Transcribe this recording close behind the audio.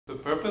The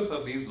purpose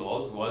of these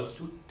laws was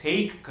to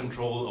take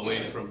control away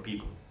from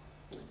people.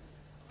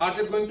 Are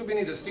there going to be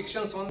any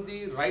restrictions on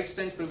the rights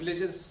and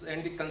privileges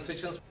and the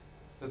concessions?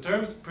 The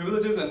terms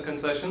privileges and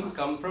concessions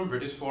come from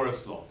British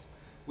forest law,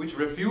 which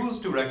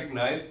refused to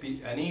recognize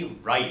any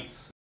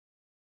rights.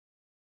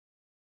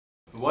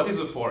 What is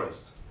a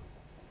forest?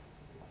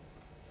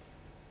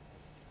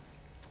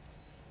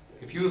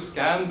 If you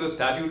scan the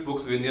statute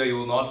books of India, you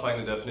will not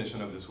find a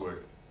definition of this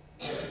word.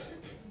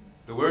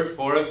 The word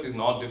forest is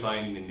not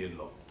defined in Indian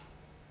law.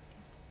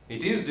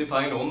 It is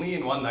defined only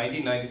in one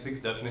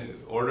 1996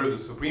 order of the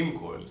Supreme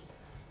Court,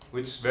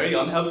 which very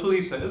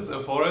unhelpfully says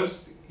a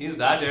forest is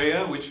that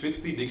area which fits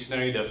the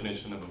dictionary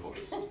definition of a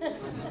forest.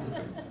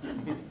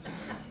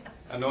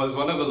 And there was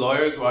one of the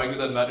lawyers who argued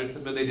that matter,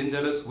 said, but they didn't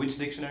tell us which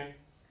dictionary.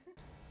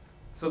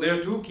 So there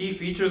are two key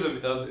features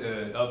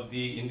of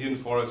the Indian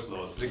forest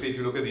laws, particularly if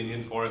you look at the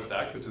Indian Forest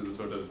Act, which is a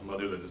sort of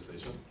mother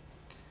legislation.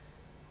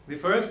 The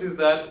first is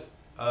that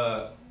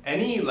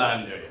any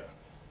land area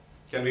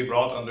can be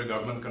brought under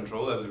government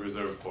control as a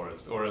reserve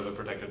forest or as a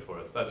protected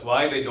forest. That's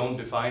why they don't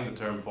define the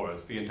term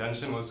forest. The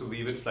intention was to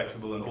leave it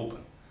flexible and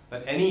open,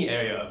 that any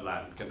area of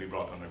land can be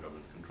brought under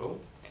government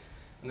control.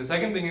 And the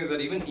second thing is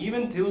that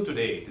even till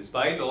today,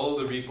 despite all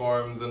the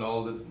reforms and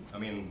all the,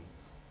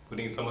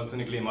 putting it somewhat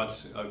cynically,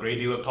 a great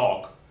deal of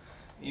talk,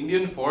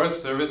 Indian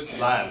Forest Service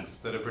plans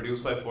that are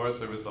produced by Forest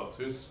Service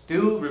officers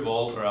still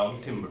revolve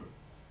around timber.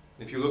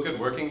 If you look at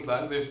working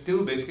plans, they're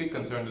still basically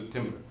concerned with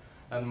timber.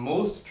 And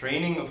most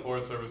training of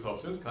Forest Service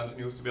officers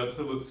continues to be about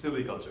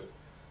silviculture,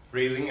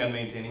 raising and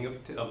maintaining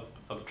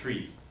of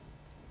trees.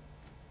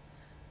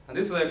 And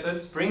this, as I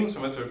said, springs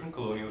from a certain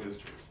colonial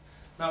history.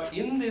 Now,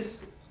 in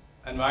this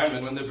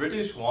environment, when the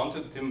British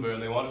wanted timber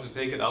and they wanted to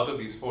take it out of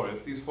these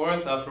forests,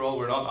 after all,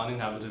 were not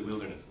uninhabited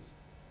wildernesses.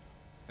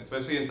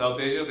 Especially in South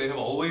Asia, they have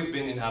always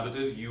been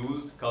inhabited,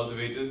 used,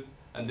 cultivated,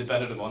 and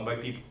depended upon by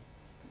people.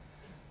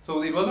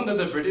 So it wasn't that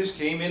the British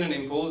came in and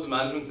imposed a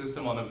management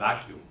system on a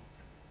vacuum.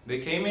 They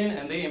came in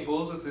and they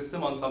imposed a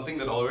system on something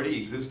that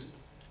already existed,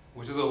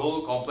 which is a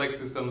whole complex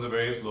system of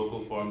various local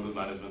forms of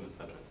management,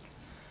 etc.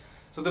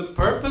 So the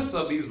purpose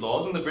of these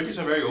laws, and the British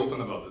are very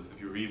open about this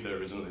if you read their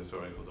original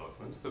historical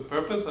documents, the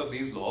purpose of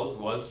these laws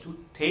was to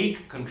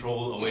take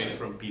control away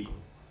from people.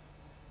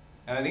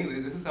 And I think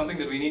this is something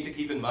that we need to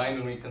keep in mind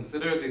when we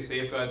consider the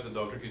safeguards that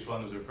Dr.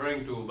 Kishwan was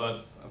referring to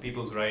about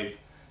people's rights.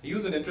 He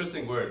used an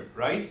interesting word,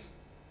 rights,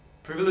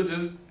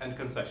 privileges, and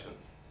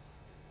concessions.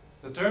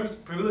 The terms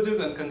privileges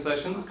and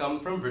concessions come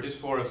from British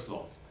forest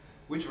law,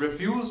 which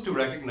refused to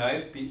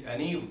recognize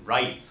any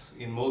rights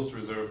in most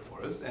reserve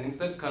forests and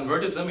instead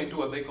converted them into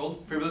what they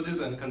called privileges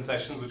and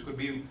concessions, which could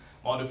be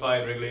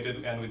modified,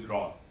 regulated, and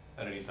withdrawn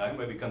at any time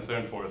by the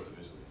concerned forest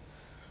officials.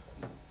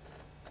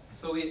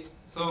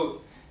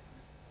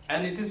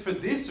 And it is for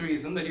this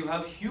reason that you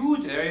have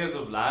huge areas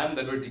of land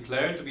that were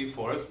declared to be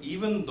forest,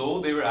 even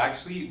though they were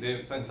actually,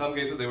 in some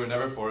cases, they were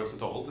never forests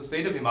at all. The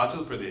state of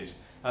Himachal Pradesh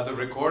has a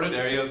recorded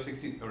area of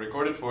a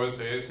recorded forest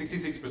area of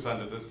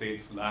 66% of the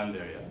state's land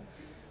area,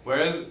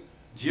 whereas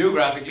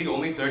geographically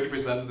only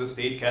 30% of the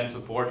state can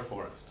support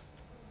forest,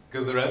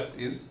 because the rest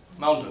is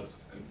mountains.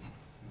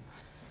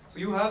 So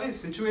you have a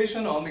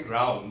situation on the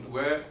ground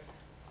where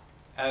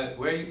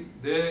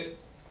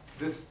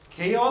this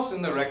chaos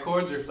in the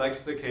records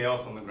reflects the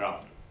chaos on the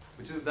ground,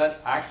 which is that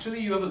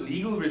actually you have a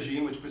legal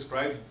regime which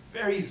prescribes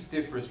very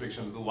stiff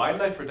restrictions. The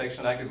Wildlife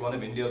Protection Act is one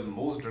of India's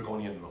most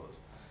draconian laws.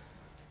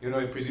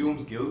 It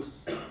presumes guilt.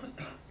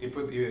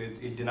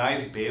 It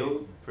denies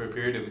bail for a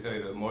period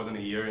of more than a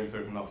year in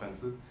certain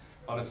offenses.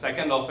 On a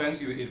second offense,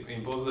 it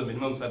imposes a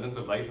minimum sentence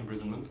of life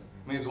imprisonment.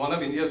 It's one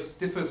of India's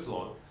stiffest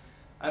laws.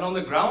 And on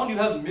the ground, you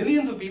have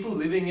millions of people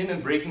living in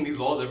and breaking these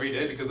laws every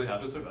day because they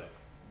have to survive.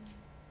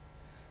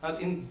 Now, it's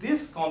in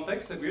this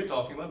context that we're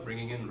talking about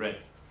bringing in REDD.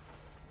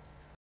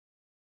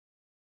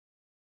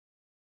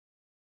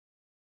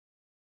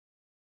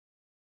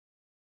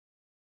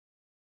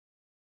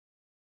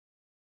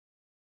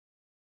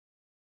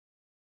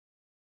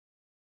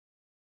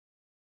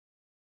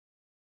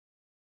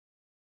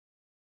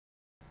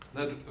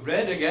 That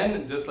REDD,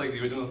 again, just like the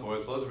original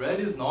forest laws, REDD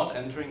is not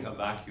entering a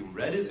vacuum.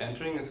 REDD is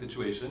entering a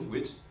situation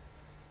which,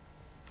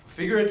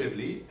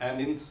 figuratively,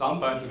 and in some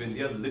parts of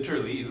India,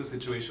 literally, is a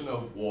situation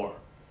of war.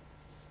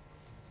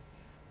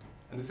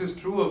 And this is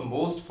true of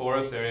most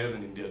forest areas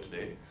in India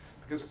today,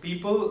 because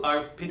people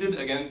are pitted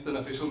against an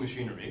official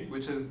machinery,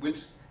 which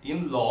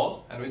in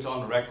law and which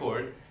on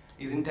record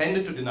is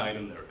intended to deny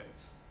them their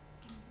rights.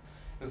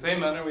 In the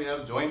same manner, we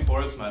have joint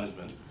forest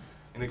management.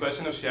 In the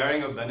question of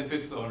sharing of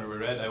benefits on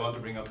REDD, I want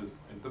to bring up this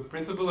point. The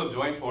principle of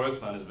joint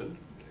forest management,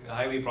 a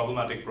highly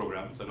problematic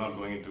program, so I'm not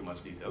going into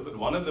much detail, but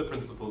one of the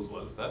principles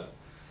was that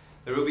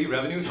there will be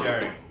revenue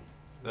sharing,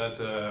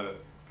 that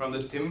from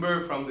the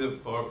timber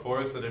for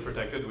forests that are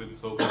protected with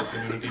so-called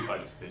community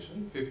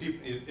participation.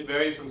 It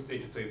varies from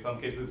state to state. Some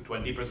cases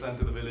 20%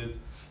 to the village,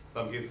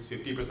 some cases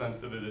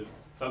 50% to the village,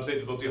 some states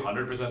it's supposed to be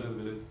 100% to the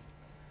village.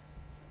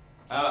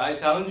 I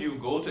challenge you,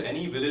 go to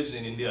any village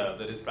in India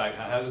that has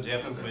a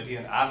JFM committee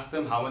and ask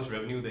them how much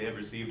revenue they have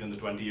received in the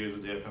 20 years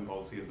the JFM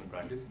policy has been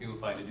practiced. You will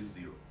find it is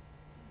zero.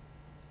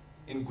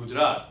 in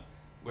Gujarat,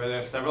 where there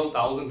are several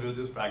thousand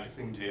villages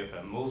practicing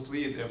JFM.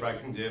 Mostly they're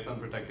practicing JFM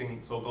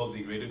protecting so-called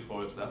degraded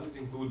forest land, which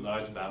include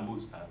large bamboo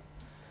stands.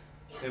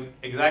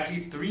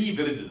 Exactly 3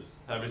 villages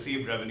have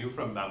received revenue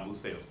from bamboo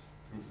sales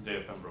since the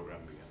JFM program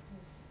began.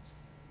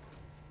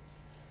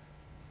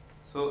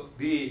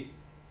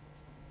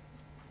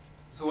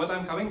 So what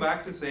I'm coming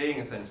back to saying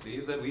essentially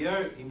is that we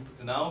are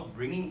now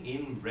bringing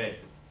in REDD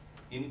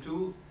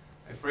into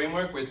a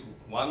framework with,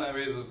 one, I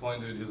raise the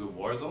point that it is a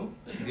war zone.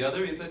 The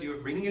other is that you're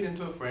bringing it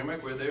into a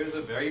framework where there is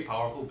a very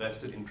powerful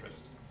vested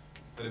interest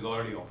that is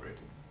already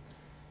operating.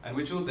 And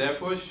which will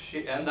therefore,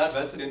 and that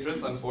vested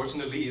interest,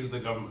 unfortunately, is the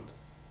government.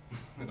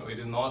 It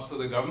is not, so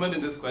the government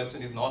in this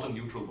question is not a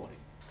neutral body.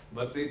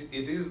 But it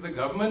is the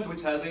government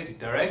which has a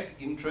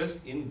direct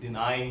interest in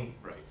denying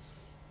rights.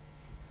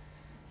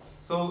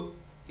 So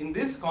in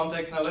this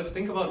context, now let's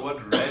think about what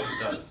REDD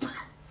does.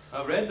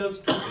 Now REDD does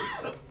 2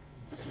 things,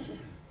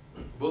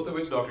 both of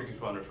which Dr.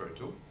 Kishwan referred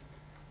to.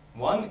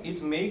 One,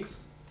 it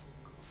makes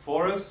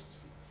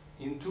forests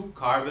into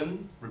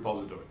carbon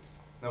repositories.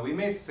 Now we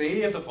may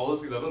say at the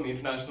policy level, the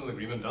international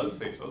agreement does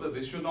say so, that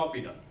this should not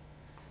be done.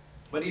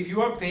 But if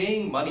you are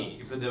paying money,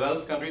 if the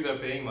developed countries are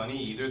paying money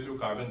either through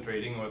carbon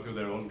trading or through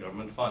their own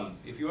government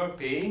funds, if you are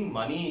paying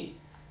money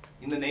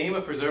in the name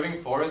of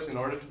preserving forests in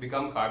order to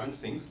become carbon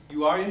sinks,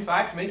 you are in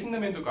fact making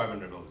them into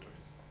carbon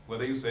repositories.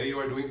 Whether you say you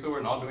are doing so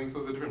or not doing so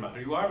is a different matter.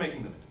 You are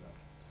making them into that.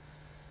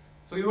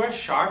 So you are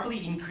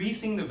sharply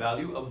increasing the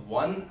value of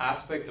one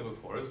aspect of a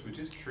forest, which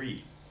is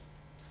trees.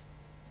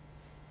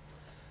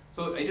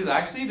 So it is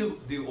actually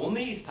the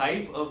only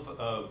type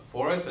of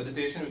forest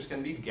vegetation which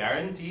can be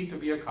guaranteed to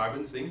be a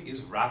carbon sink is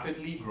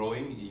rapidly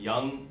growing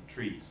young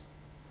trees,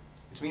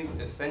 which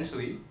means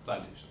essentially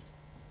plantations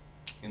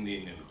in the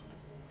Indianvillage.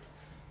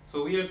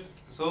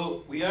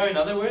 So we are, in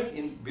other words,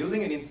 in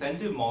building an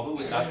incentive model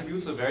which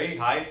attributes a very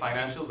high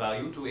financial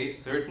value to a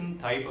certain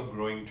type of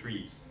growing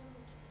trees.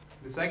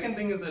 The second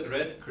thing is that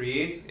REDD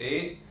creates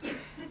a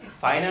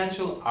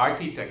financial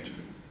architecture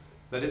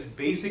that is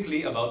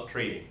basically about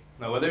trading.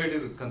 Now, whether it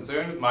is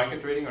concerned with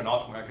market trading or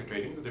not market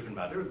trading is a different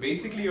matter. But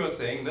basically, you are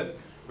saying that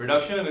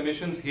reduction of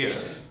emissions here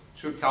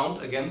should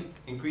count against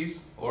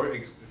increase or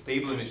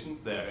stable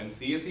emissions there. And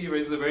CSE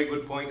raises a very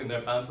good point in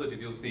their pamphlet,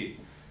 if you'll see,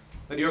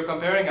 that you're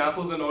comparing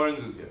apples and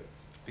oranges here.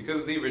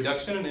 Because the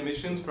reduction in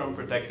emissions from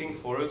protecting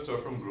forests or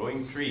from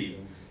growing trees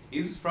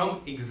is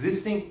from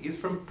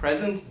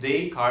present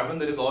day carbon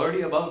that is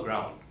already above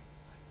ground.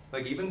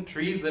 Like even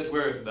trees that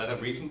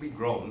have recently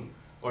grown,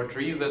 or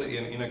trees that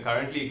in a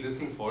currently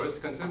existing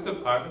forest consist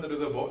of carbon that is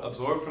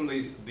absorbed from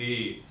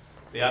the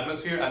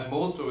atmosphere at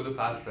most over the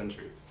past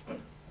century.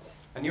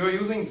 And you are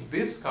using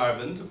this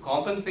carbon to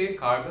compensate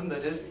carbon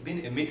that has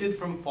been emitted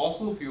from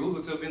fossil fuels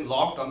which have been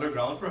locked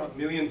underground for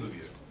millions of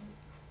years.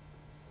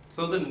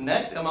 So the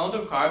net amount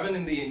of carbon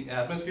in the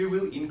atmosphere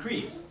will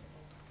increase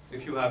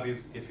if you have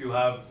this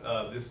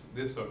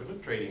sort of a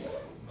trading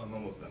mechanism. I'm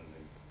almost done.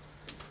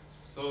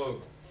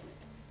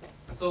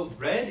 So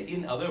REDD,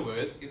 in other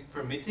words, is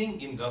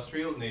permitting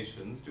industrial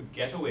nations to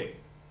get away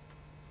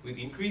with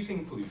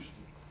increasing pollution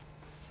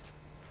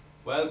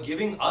while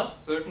giving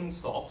us certain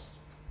stops,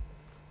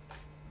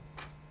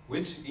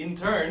 which in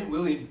turn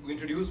will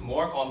introduce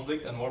more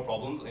conflict and more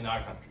problems in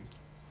our countries.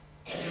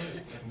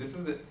 This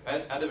is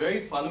at a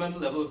very fundamental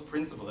level of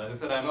principle. As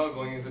I said, I'm not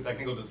going into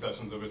technical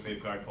discussions over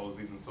safeguard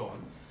policies and so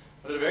on,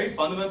 but at a very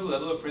fundamental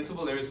level of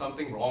principle, there is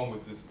something wrong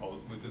with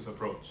this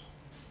approach.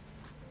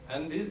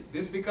 And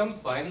this becomes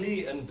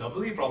finally and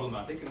doubly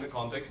problematic in the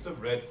context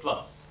of REDD+,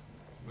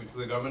 which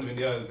the government of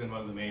India has been one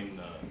of the main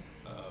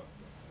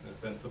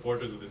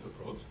supporters of this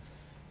approach,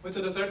 which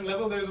at a certain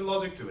level there is a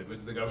logic to it, which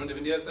the government of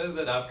India says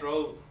that after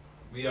all,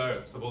 we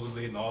are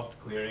supposedly not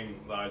clearing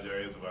large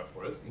areas of our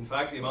forest. In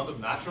fact, the amount of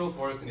natural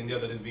forest in India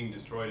that is being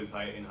destroyed is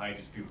in high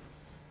dispute.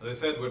 As I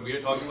said, what we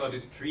are talking about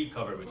is tree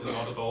cover, which is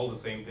not at all the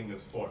same thing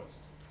as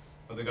forest.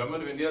 But the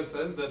government of India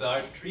says that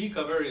our tree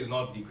cover is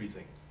not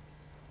decreasing.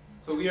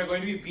 So we are going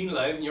to be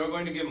penalized, and you're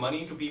going to give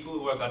money to people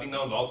who are cutting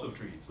down lots of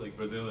trees, like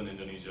Brazil and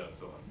Indonesia and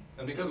so on.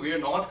 And because we are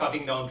not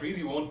cutting down trees,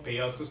 you won't pay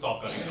us to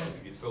stop cutting down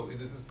trees. So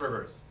this is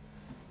perverse.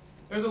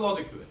 There's a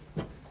logic to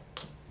it.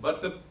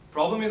 But the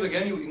problem is,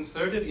 again, you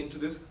insert it into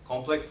this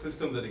complex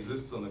system that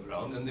exists on the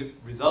ground, and the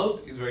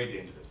result is very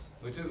dangerous,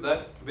 which is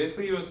that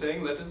basically you are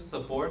saying, let us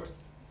support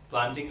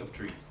planting of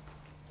trees.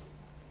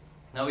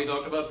 Now we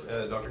talked about,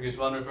 Dr.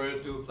 Kishwan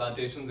referred to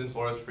plantations in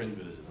forest fringe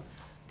villages.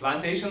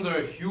 Plantations are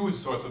a huge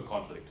source of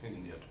conflict in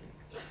India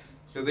today.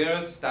 Because they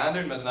are a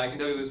standard method, and I can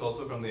tell you this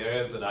also from the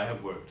areas that I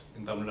have worked,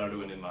 in Tamil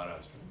Nadu and in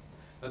Maharashtra.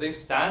 That the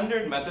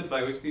standard method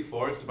by which the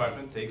forest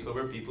department takes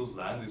over people's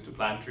land is to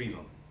plant trees on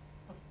them.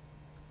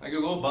 Like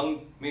you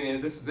go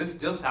this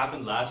just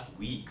happened last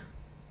week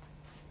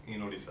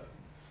in Odisha,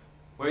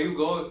 where you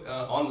go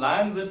on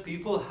lands that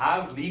people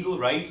have legal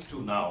rights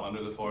to now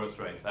under the Forest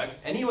Rights Act.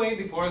 Anyway,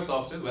 the forest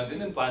officers went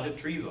in and planted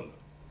trees on them.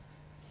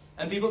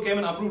 And people came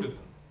and uprooted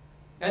them.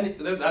 And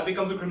that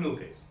becomes a criminal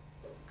case,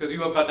 because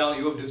you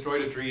have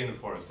destroyed a tree in a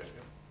forest area.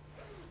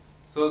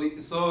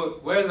 So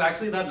whereas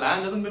actually that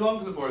land doesn't belong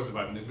to the forest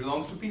department, it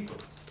belongs to people.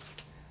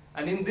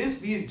 And in this,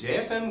 these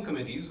JFM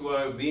committees who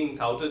are being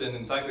touted, and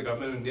in fact the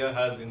government of India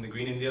has in the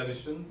Green India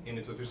mission, in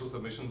its official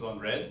submissions on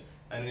REDD,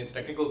 and in its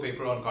technical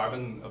paper on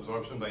carbon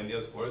absorption by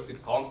India's forests,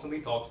 it constantly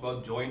talks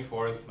about joint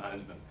forest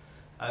management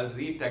as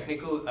the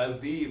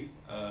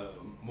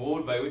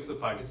mode by which the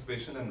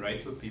participation and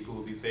rights of people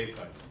will be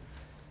safeguarded.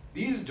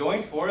 These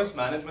joint forest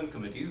management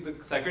committees, the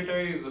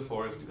secretary is a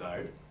forest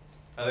guard.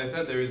 As I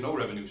said, there is no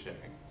revenue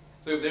sharing.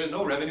 So if there is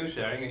no revenue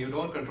sharing and you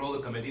don't control the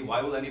committee,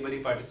 why will anybody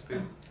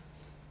participate?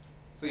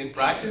 So in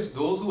practice,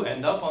 those who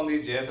end up on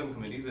these JFM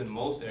committees in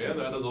most areas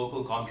are the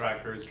local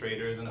contractors,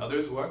 traders, and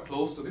others who are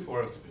close to the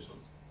forest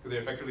officials, because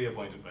they're effectively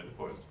appointed by the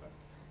forest department.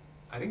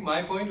 I think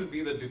my point would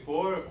be that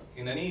before,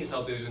 in any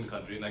South Asian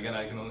country, and again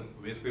I can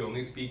basically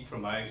only speak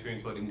from my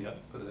experience about India,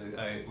 but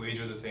I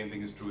wager the same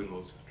thing is true in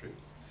most countries.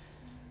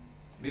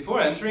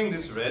 Before entering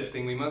this REDD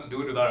thing, we must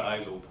do it with our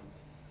eyes open.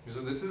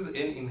 Because this is an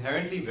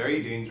inherently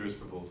very dangerous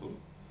proposal.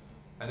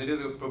 And it is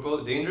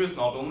dangerous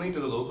not only to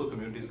the local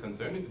communities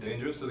concerned, it's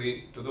dangerous to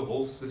the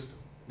whole system.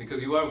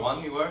 Because you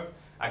are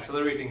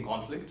accelerating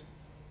conflict,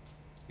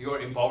 you are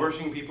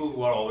impoverishing people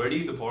who are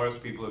already the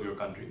poorest people of your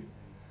country,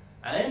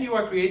 and you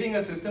are creating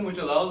a system which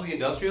allows the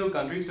industrial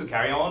countries to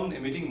carry on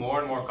emitting more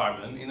and more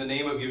carbon in the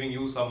name of giving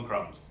you some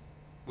crumbs,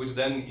 which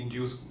then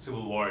induce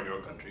civil war in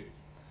your country.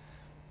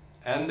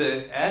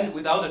 And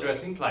without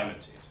addressing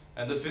climate change.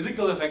 And the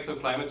physical effects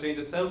of climate change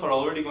itself are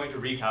already going to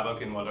wreak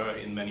havoc in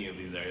many of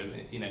these areas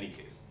in any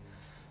case.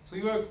 So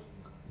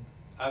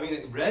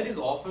REDD is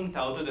often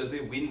touted as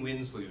a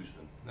win-win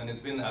solution. And it's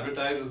been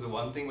advertised as the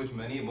one thing which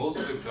most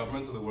of the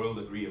governments of the world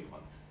agree upon.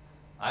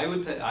 I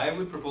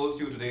would propose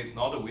to you today it's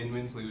not a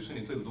win-win solution,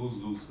 it's a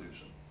lose-lose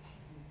solution.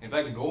 In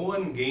fact, no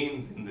one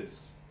gains in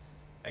this,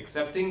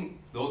 excepting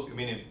those, it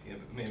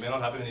may not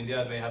happen in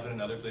India, it may happen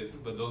in other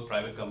places, but those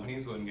private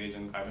companies who engage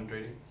in carbon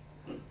trading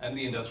and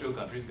the industrial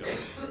countries'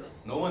 governments.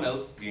 No one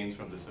else gains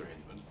from this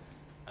arrangement.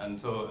 And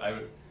so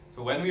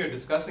when we are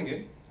discussing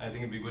it, I think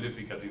it'd be good if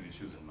we kept these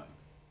issues in mind.